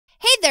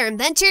there,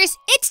 inventors!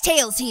 It's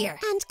Tails here!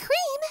 And Cream!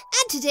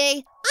 And today,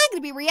 I'm going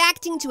to be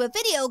reacting to a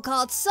video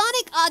called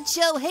Sonic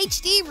Oddshow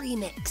HD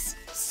Remix.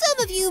 Some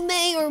of you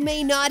may or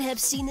may not have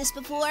seen this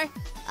before.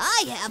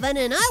 I haven't,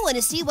 and I want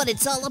to see what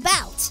it's all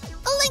about.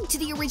 A link to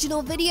the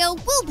original video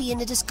will be in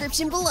the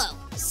description below.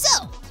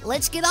 So,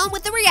 let's get on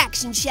with the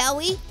reaction, shall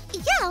we?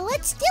 Yeah,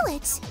 let's do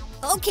it!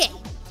 Okay,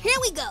 here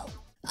we go.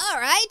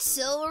 Alright,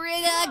 so we're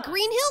in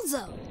Green Hill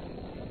Zone.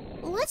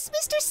 What's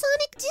Mr.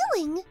 Sonic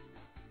doing?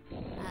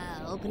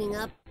 Opening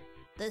up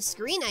the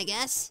screen, I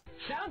guess.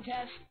 Sound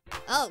test.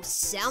 Oh,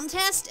 sound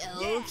test?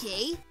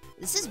 Okay.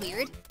 This is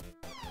weird.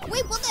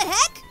 Wait, what the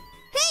heck?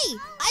 Hey,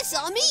 I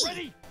saw me!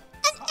 Ready?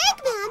 An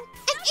Eggman!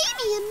 An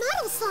Amy and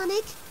Metal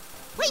Sonic!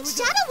 Wait,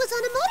 Shadow was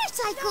on a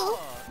motorcycle!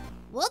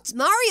 What's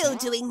Mario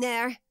doing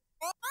there?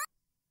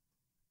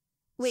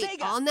 Wait,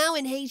 Sega. all now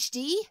in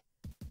HD?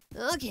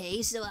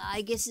 Okay, so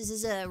I guess this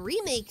is a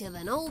remake of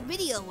an old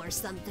video or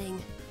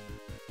something.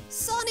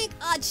 Sonic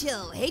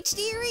Oddshow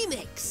HD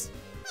Remix.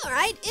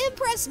 Alright,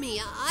 impress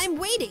me. I'm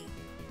waiting.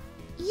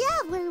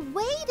 Yeah, we're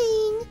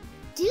waiting!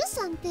 Do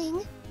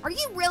something. Are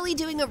you really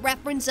doing a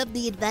reference of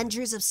the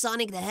adventures of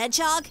Sonic the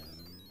Hedgehog?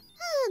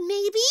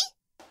 Maybe?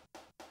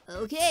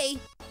 Okay.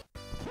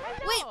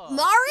 Wait,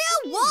 Mario?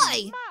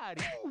 Why?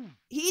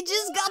 He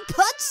just got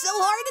punched so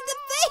hard in the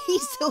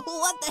face!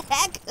 What the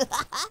heck?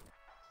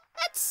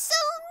 That's so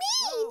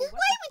mean!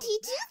 Why would he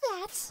do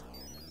that?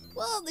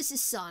 Well, this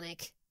is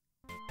Sonic.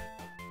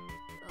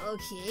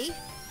 Okay.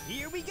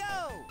 Here we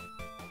go.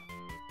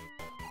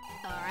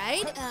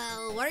 Alright,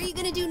 what are you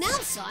gonna do now,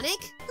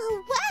 Sonic?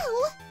 Oh,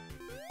 wow!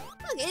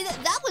 Okay,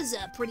 that was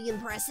pretty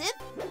impressive.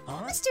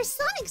 Huh? Mr.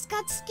 Sonic's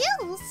got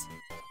skills!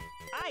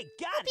 I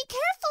got Be it.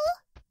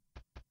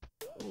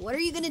 careful! What are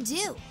you gonna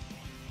do?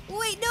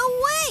 Wait, no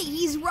way!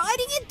 He's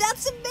riding it?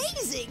 That's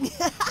amazing!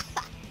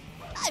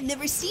 I've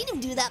never seen him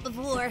do that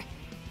before.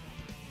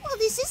 Well,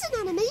 this is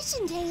an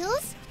animation,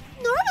 Tails.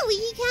 Normally,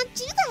 he can't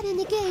do that in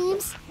the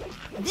games.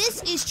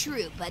 This is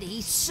true, but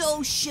he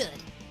so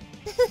should.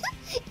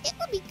 It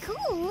would be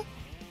cool.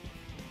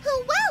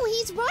 Oh, wow,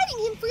 he's riding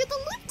him through the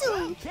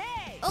loop-de-loop.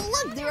 Okay.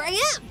 Oh, look, there I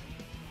am.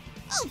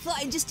 Oh,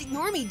 fine, just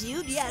ignore me,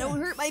 dude. Yeah,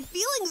 don't hurt my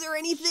feelings or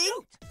anything.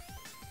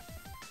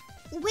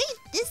 Wait,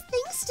 this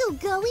thing's still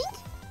going?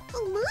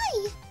 Oh,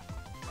 my.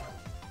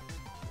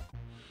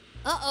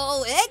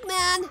 Uh-oh,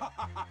 Eggman!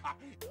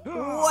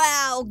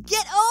 Wow,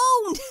 get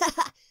owned!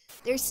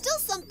 There's still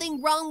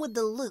something wrong with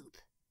the loop.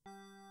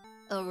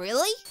 Oh,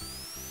 really?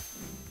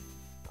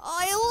 Oh,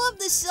 I love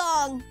this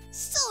song.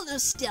 So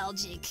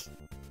nostalgic.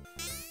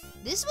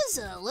 This was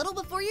a little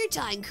before your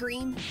time,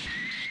 Cream.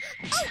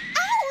 Oh,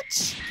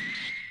 ouch!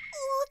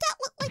 Oh, that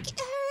looked like it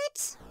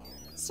hurt.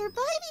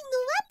 Surviving the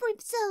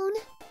labyrinth zone.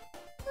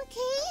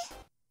 Okay.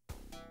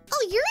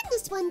 Oh, you're in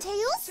this one,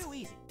 Tails. Too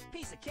easy.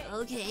 Piece of cake.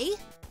 Okay.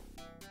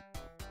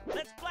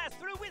 Let's blast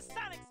through with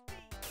Sonic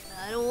speed.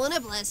 I don't want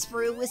to blast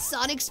through with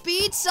Sonic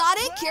speed.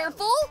 Sonic,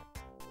 careful.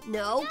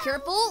 No,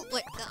 careful.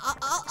 Wait,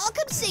 I'll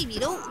come save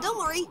you. Don't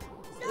worry.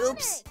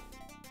 Oops.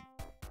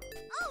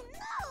 Oh,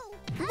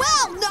 no!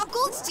 Wow,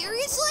 Knuckles,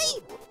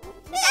 seriously?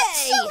 That's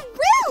Hey! so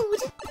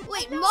rude!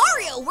 Wait,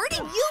 Mario, where did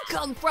you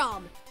come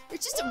from?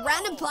 There's just a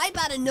random pipe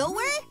out of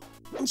nowhere?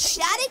 And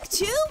Shattuck,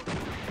 too?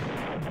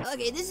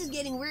 Okay, this is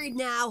getting weird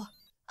now.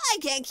 I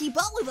can't keep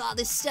up with all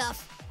this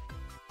stuff.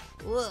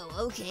 Whoa,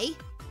 okay.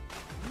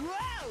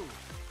 Whoa.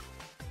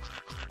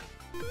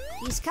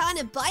 He's kind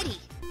of bitey.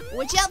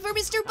 Watch out for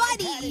Mr.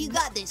 Bitey. You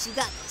got this, you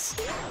got this.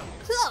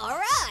 All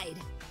right.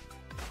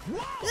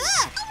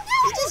 Ah,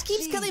 he just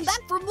keeps coming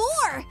back for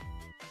more.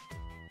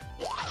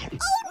 Oh, no!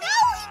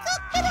 He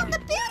got bit on the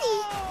booty!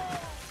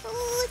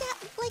 Oh, that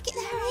looked like it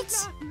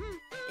hurts.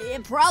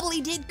 It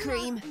probably did,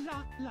 Cream.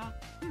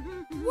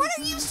 What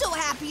are you so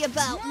happy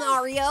about,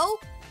 Mario?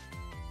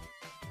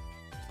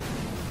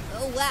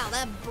 Oh wow,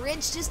 that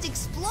bridge just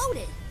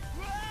exploded.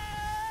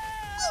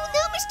 Oh,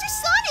 no, Mr.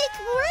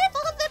 Sonic! Where have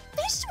all the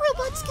fish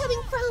robots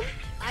coming from?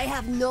 I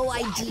have no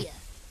idea.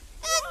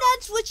 And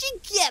that's what you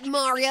get,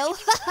 Mario.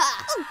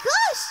 Oh,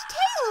 gosh,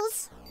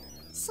 Tails!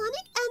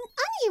 Sonic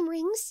and onion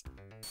rings.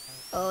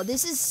 Oh,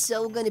 this is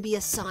so gonna be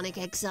a Sonic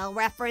XL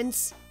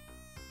reference.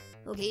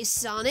 Okay,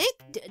 Sonic,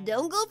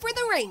 don't go for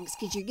the rings,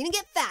 because you're gonna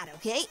get fat,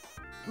 okay?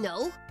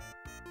 No.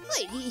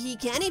 Wait, he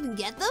can't even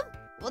get them?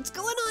 What's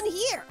going on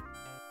here?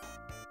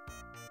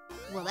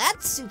 Well,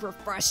 that's super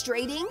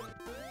frustrating.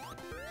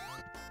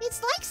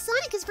 It's like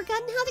Sonic has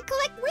forgotten how to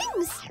collect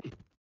rings.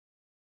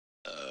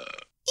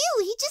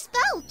 Ew, he just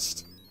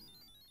belched.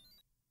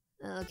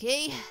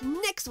 Okay,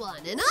 next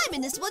one, and I'm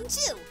in this one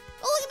too.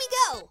 Oh, look at me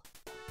go.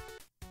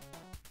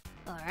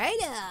 All right,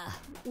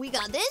 we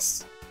got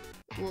this.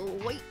 Well,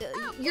 wait,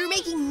 you're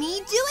making me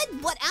do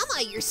it? What am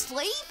I, your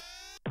slave?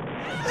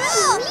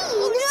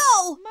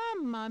 Oh, no!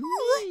 Mamma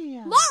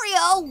mia.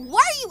 Mario,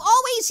 why are you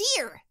always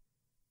here?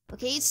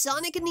 Okay,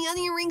 Sonic and the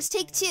onion rings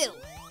take two.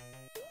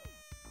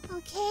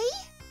 Okay.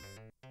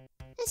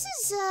 This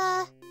is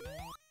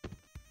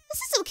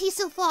okay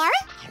so far.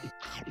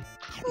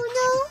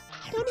 Oh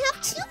no, don't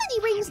have too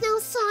many rings now,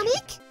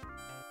 Sonic.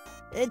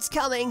 It's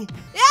coming. And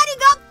he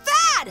got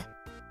fat!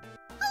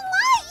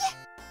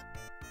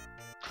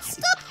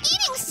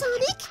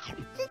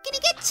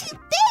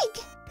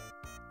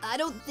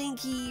 think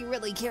he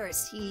really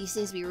cares. He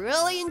seems to be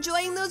really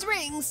enjoying those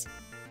rings.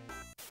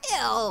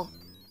 Ew.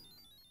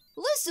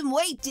 Lose some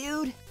weight,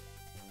 dude.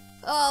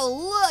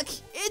 Oh, look,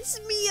 it's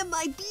me and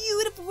my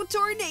beautiful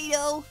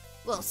tornado.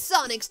 Well,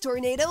 Sonic's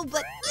tornado,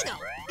 but, you know,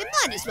 it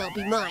might as well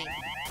be mine.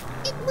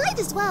 It might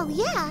as well,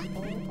 yeah.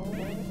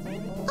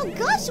 Oh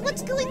gosh,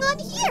 what's going on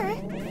here?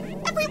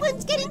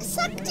 Everyone's getting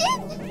sucked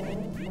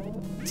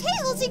in.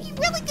 Tails, are you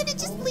really gonna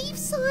just leave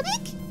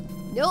Sonic?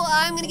 No,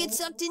 I'm gonna get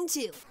sucked in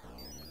too.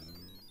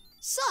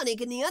 Sonic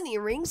and the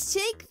Onion Rings,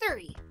 take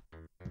 3.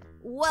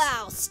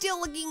 Wow,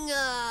 still looking,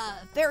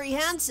 very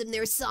handsome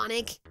there,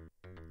 Sonic.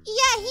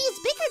 Yeah, he's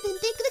bigger than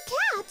Big the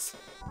Cat.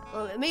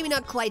 Well, maybe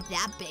not quite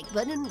that big,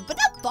 but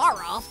not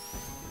far off.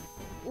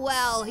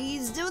 Wow,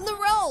 he's doing the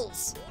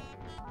rolls.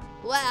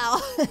 Wow.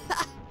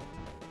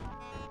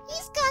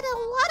 He's got a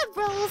lot of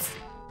rolls,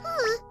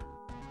 huh?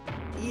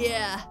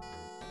 Yeah.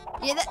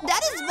 Yeah,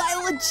 that is my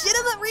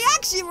legitimate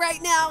reaction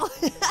right now.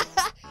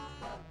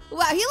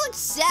 Wow, he looks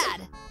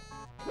sad.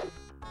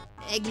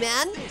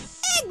 Eggman?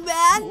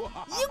 Eggman!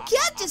 You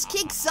can't just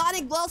kick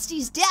Sonic whilst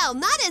he's down.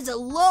 That is a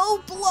low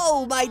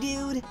blow, my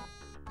dude.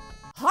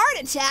 Heart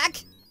attack?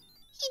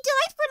 He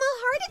died from a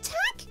heart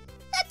attack?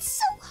 That's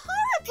so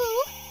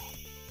horrible.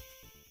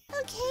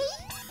 Okay.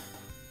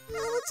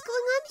 What's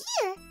going on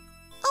here?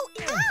 Oh,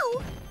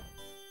 ow!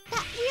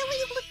 That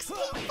really looks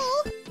painful.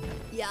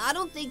 Yeah, I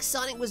don't think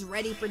Sonic was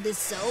ready for this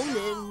zone,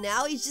 and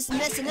now he's just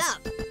messing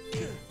up.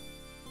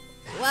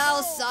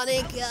 Well,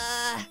 Sonic,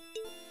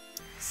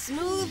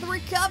 smooth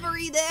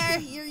recovery there.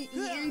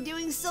 You're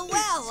doing so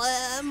well.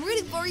 I'm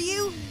rooting for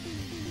you.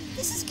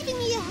 This is giving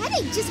me a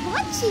headache just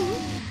watching.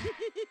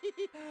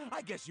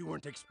 I guess you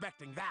weren't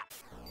expecting that.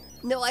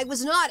 No, I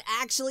was not,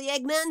 actually,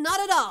 Eggman. Not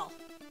at all.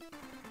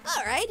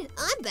 All right,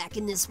 I'm back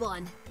in this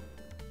one.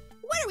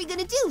 What are we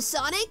gonna do,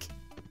 Sonic?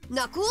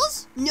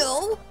 Knuckles?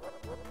 No.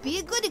 Be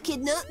a good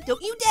echidna.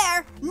 Don't you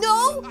dare.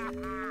 No.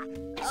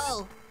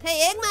 Oh,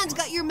 hey, Eggman's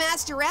got your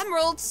Master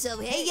Emerald, so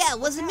hey, yeah, it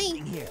wasn't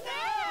me.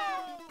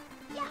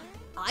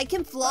 I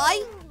can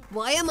fly?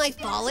 Why am I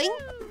falling?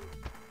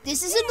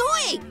 This is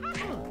annoying.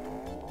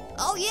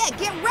 Oh yeah,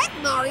 get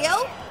wrecked,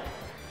 Mario.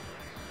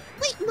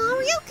 Wait,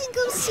 Mario can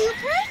go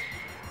super?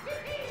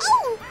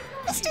 Oh,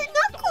 Mr.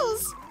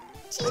 Knuckles.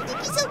 Do you think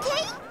he's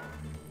okay?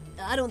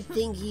 I don't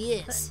think he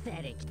is.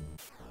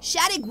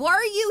 Shattuck, why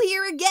are you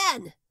here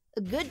again?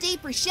 A good day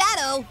for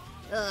Shadow.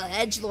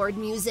 Edgelord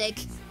music.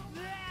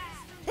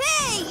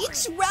 Hey, you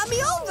just ran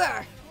me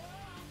over.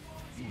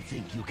 You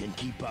think you can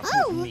keep up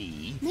Oh, with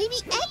me? maybe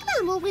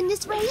Eggman will win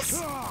this race.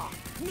 I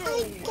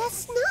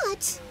guess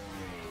not.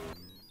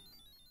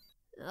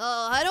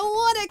 Oh, I don't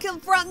want to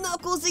confront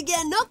Knuckles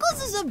again.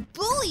 Knuckles is a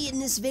bully in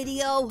this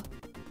video.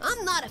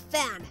 I'm not a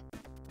fan.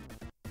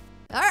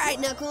 All right,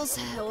 Knuckles,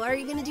 what are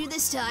you gonna do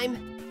this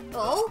time?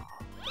 Oh,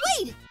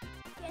 wait!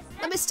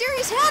 A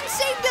mysterious hand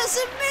saved us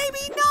and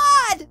maybe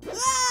not!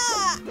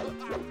 Ah!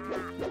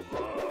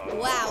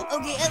 Wow,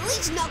 okay, at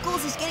least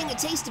Knuckles is getting a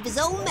taste of his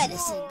own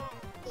medicine.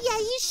 Yeah,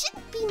 you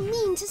shouldn't be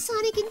mean to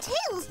Sonic and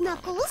Tails,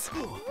 Knuckles.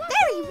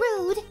 Very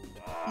rude.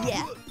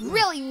 Yeah,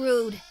 really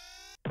rude.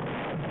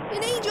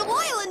 An Angel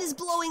Island is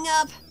blowing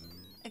up.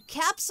 A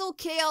capsule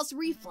chaos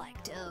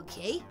reflect,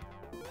 okay.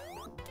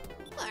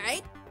 All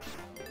right.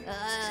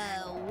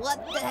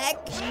 What the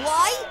heck?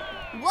 Why?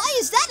 Why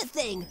is that a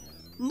thing?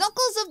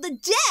 Knuckles of the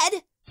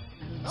Dead?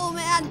 Oh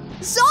man,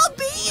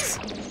 zombies!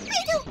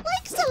 I don't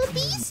like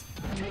zombies.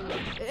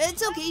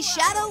 It's okay,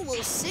 Shadow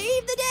will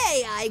save the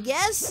day, I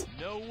guess.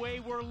 No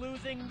way we're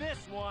losing this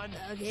one.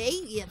 Okay,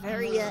 yeah,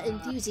 very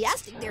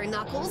enthusiastic there,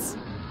 Knuckles.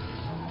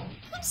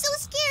 I'm so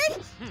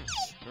scared.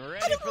 I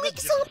Ready don't for like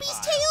the zombies,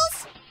 jackpot.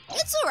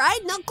 Tails. It's all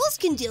right, Knuckles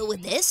can deal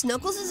with this.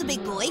 Knuckles is a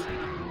big boy.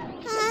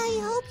 I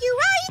hope you're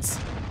right.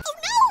 Oh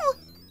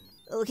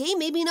no! Okay,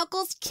 maybe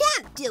Knuckles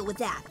can't deal with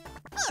that.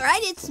 All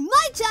right, it's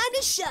my time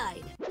to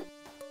shine.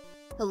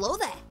 Hello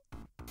there.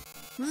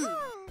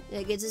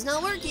 I guess it's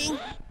not working.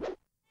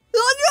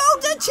 Oh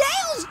no, the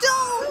Tails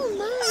Dome! Oh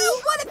my.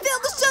 I want to feel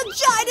the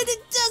sunshine and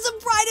it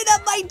doesn't brighten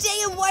up my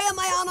day, and why am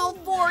I on all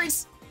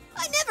fours?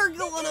 I never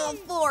go on all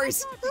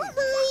fours.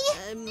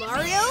 Oh my.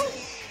 Mario?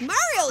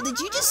 Mario, did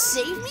you just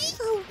save me?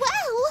 Oh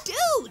wow.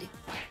 Dude,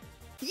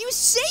 you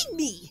saved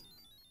me.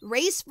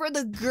 Race for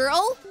the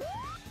girl?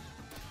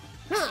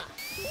 Huh.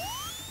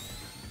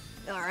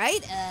 All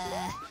right,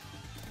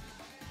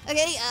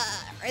 okay,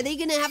 are they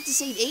gonna have to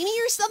save Amy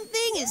or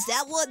something? Is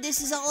that what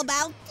this is all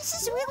about? This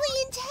is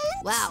really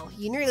intense. Wow,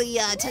 you nearly,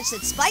 touched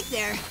that spike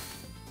there.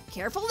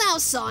 Careful now,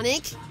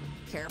 Sonic.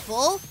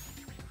 Careful.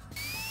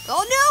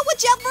 Oh no,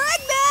 watch out for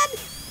Eggman!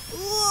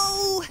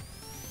 Whoa!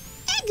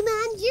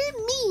 Eggman, you're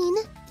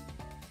mean.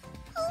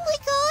 Oh my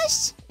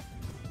gosh.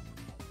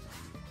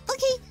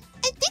 Okay,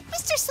 I think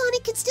Mr.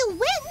 Sonic can still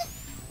win.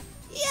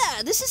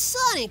 Yeah, this is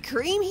Sonic,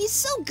 Cream. He's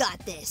so got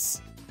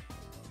this.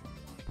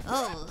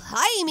 Oh,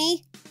 hi,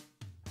 Amy.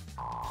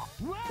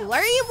 Why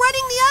are you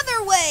running the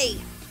other way?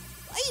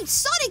 Hey,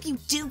 Sonic, you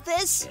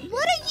doofus!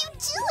 What are you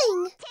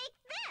doing? Take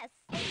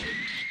this!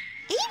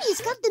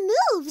 Amy's got the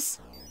moves.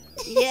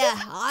 Yeah,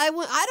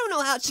 I don't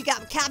know how she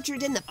got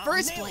captured in the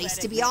first nail place,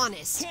 that to be Eggman.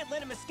 honest. Can't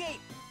let him escape.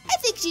 I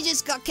think she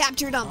just got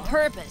captured on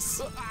purpose.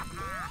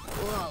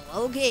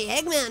 Whoa, okay,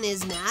 Eggman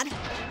is mad.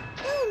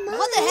 Oh my.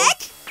 What the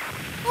heck?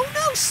 Oh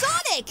no,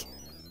 Sonic!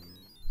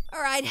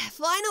 Alright,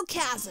 final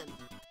chasm.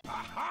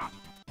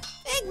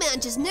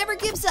 Eggman just never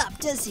gives up,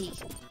 does he?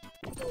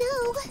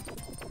 No.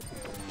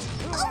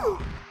 Oh!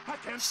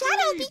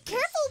 Shadow, be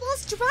careful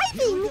whilst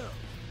driving!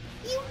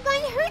 You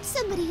might hurt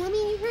somebody. I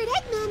mean, you hurt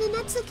Eggman and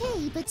that's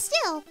okay, but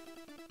still.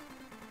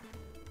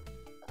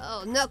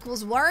 Oh,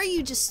 Knuckles, why are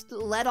you just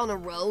led on a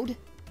road?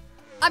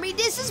 I mean,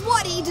 this is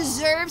what he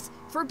deserves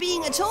for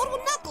being a total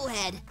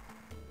knucklehead.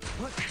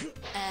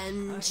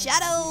 And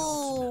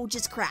Shadow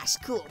just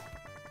crashed, cool.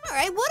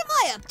 Alright, what am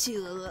I up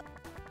to?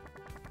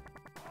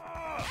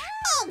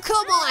 Oh,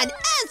 come on,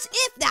 as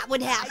if that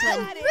would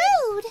happen.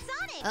 Rude!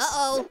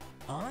 Uh-oh,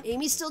 Huh?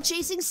 Amy's still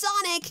chasing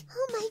Sonic.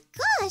 Oh my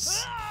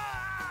gosh!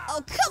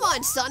 Oh, come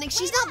on, Sonic,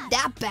 she's not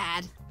that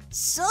bad.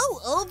 So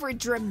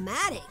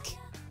over-dramatic.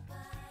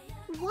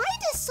 Why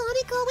does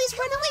Sonic always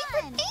run away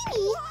from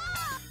Amy?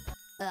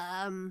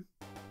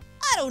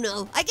 I don't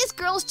know. I guess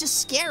girls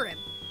just scare him.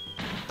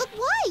 But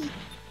why?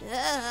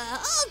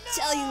 I'll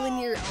tell you when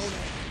you're older.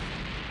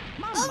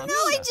 Mamma Oh no,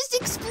 I mia. just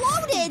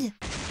exploded!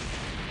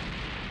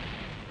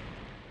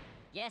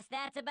 Guess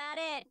that's about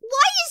it.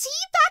 Why is he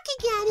back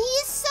again? He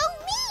is so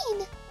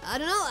mean! I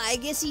don't know, I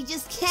guess he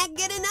just can't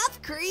get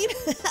enough, Cream.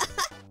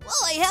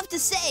 Well, I have to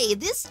say,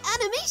 this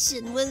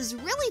animation was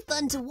really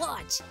fun to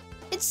watch.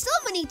 And so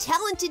many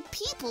talented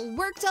people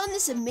worked on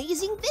this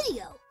amazing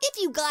video. If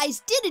you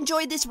guys did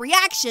enjoy this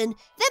reaction,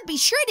 then be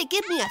sure to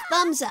give me a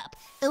thumbs up.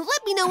 And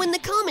let me know in the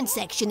comment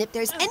section if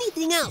there's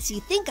anything else you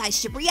think I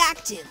should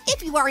react to.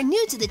 If you are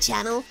new to the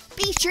channel,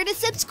 be sure to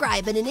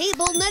subscribe and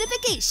enable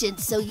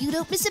notifications so you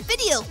don't miss a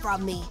video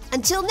from me.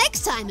 Until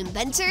next time,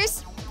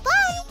 inventors!